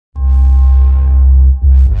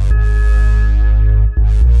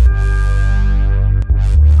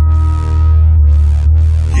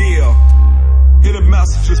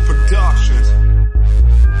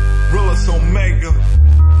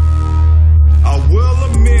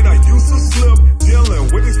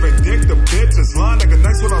with these vindictive bitches. Lying like a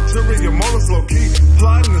nice with ulterior motives, low key.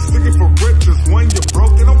 Plotting and sticking for riches. When you're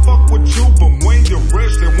broke, they don't fuck with you, but when you're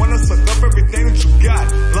rich, they wanna suck up everything that you got.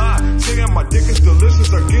 Lying, saying my dick is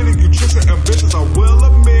delicious. I'm getting you tricks and ambitious. I will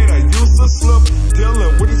admit I used to slip.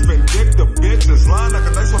 Dealing with these vindictive bitches. Lying like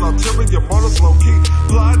a nice with ulterior motives, low key.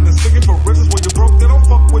 Plotting and sticking for riches. When you're broke, they don't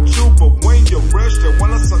fuck with you, but when you're rich, they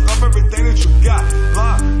wanna suck up everything that you got.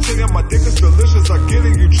 Lying, saying my dick is delicious. I'm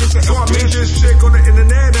getting you tricks and ambitious. So I met this chick on the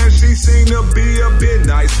internet and she seemed to be a bit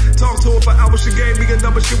nice. Talked to her for hours, she gave me a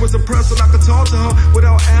number. She was impressed and I could talk to her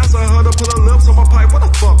without asking her to put her lips on my pipe. What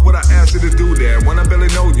the fuck would I ask you to do that when I barely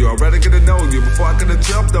know you? I'd rather get to know you before I could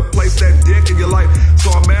attempt to place that dick in your life.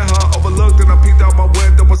 So I met her, overlooked, and I peeked out my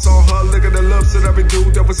window and saw her licking the lips of every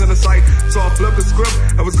dude that was in the sight. So I flipped the script,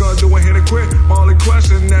 I was gonna do a hit and quit. My only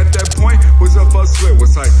question at that point was if her slit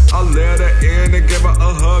was tight. I let her in and gave her a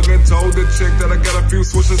hug and told the chick that I got a few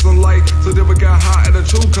switches of light. So then we got hot and the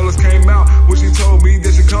true colors came out when she told me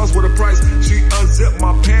that she comes with a price. She unzipped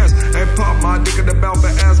my pants and popped my dick in the mouth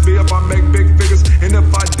and asked me if I make big figures. And if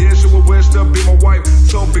I did, she would wish to be my wife.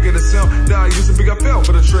 So big in the cell that I used to be, I fell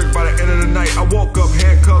for the trick. By the end of the night, I woke up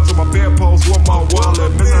handcuffed to my bedpost with my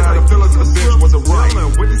wallet. Missing how the feelings of the bitch wasn't right.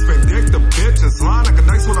 With these vindictive bitches, lying like a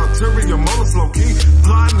nice with ulterior motives, low key.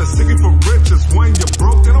 Plotting and sticking for riches. When you're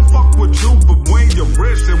broke, they don't fuck with you, but when you're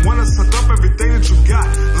rich, they wanna suck up everything that you got.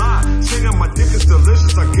 Lying, saying my dick is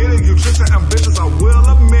delicious. I get it, you tricks and ambitious. I will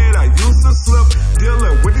admit I used to slip.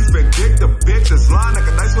 Dealing with these vindictive bitches. Lying like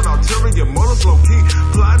a nice with ulterior motives, low key.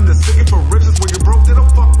 Plotting and sticking for riches. When you're broke, they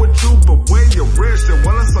don't fuck with you, but when you're rich, they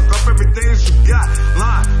wanna suck up everything that you got.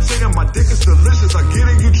 Lying, saying my dick is delicious. I get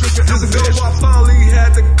it, you tricks and ambitious. Years ago, I finally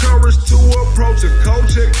had the courage to approach a cold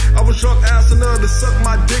chick. I was drunk asking her to suck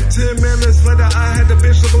my dick. 10 minutes later, I had the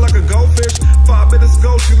bitch looking like a goldfish. 5 minutes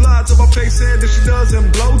ago, she lied to my face saying that she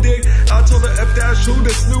doesn't blow dick. I told her if that's true,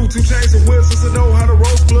 that's new. 2 chains and whistles to know how to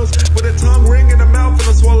roast plus. With a tongue ring in the mouth and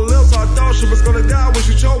a swallow lips, I thought she was gonna die when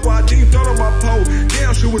she choked while I deep throat on my pole.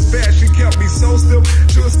 Damn, she was bad, she kept me so stiff.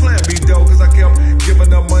 She was playing me though, cause I kept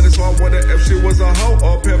giving her money, so I wondered if she was a hoe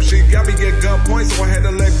or a pimp. She got me at gunpoint, so I had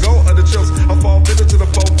to let go of the chips. I fall victim to the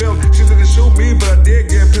fulfilled. She didn't shoot me, but I did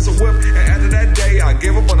get a pistol whip. And after that day, I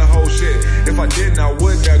gave up on the whole shit. If I didn't, I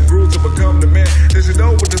wouldn't have grew to become the man that you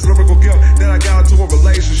know with this lyrical gift. Then I got into a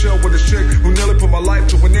relationship with this chick who nearly put my life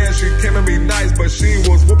to an end. She came at me nice, but she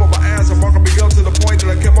was whooping my ass and marking me up to the point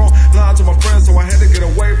that I kept on lying to my friends. So I had to get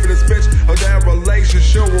away from this bitch of that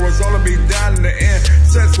relationship where it's all to be down in the end.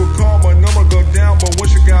 Sex would calm, my number go down, but when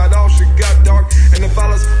she got off, she got dark and the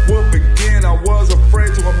violence would begin. I was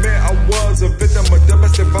afraid to admit I was a victim of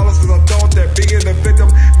domestic violence, cause I thought that being a victim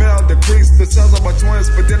meant I'd decrease the sons of my twins.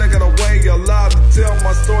 But then I got away alive to tell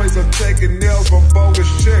my stories of taking nails from bogus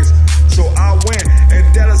chicks. So I went, and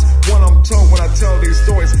that is what I'm told when I tell these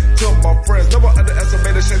stories to my friends. Never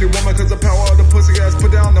underestimate a shady woman, cause the power of the pussy ass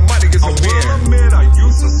put down the mighty gets a win. I will admit I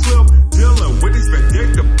used to slip, dealing with these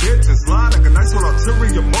vindictive bitches. Lying like a nice with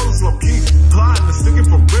ulterior motives, low key. Plotting and sticking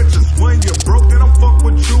for riches. When you're broke, they don't fuck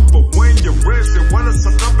with you, but when you're rich, they wanna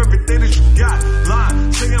suck up everything that you got.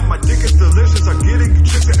 Lying, saying my dick is delicious. I get it, you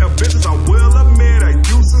tricks and ambitious. I will admit I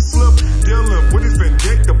used to slip, dealing with these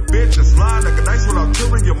vindictive bitches. Lying like a nice with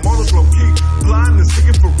ulterior motives, low key. Plotting and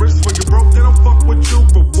sticking for riches. When you're broke, they don't fuck with you,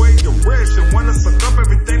 but when you're rich, they wanna suck up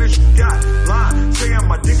everything that you got. Lying, saying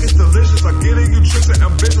my dick is delicious. I get it, you tricks and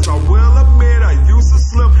ambitious. I will admit I used to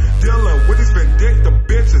slip, dealing with these vindictive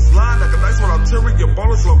bitches. Lying like a nice with ulterior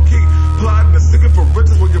motives, low key. Plotting and sticking for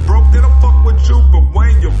riches. When you're broke, they don't fuck with you, but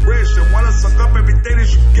when you're rich, they wanna suck up everything that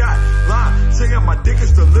you got. Lying, saying my dick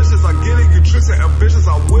is delicious. I get it, you tricks and ambitious.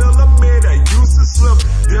 I will admit I used to slip,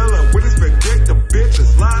 dealing with these vindictive bitches.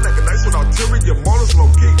 Lying like a nice with ulterior motives, low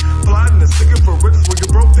key. Plotting and sticking for riches. When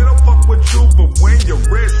you're broke, they don't fuck with you, but when you're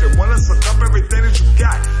rich, they wanna suck up everything that you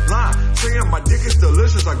got. Lying, saying my dick is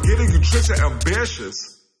delicious. I get it, you tricks and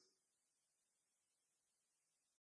ambitious.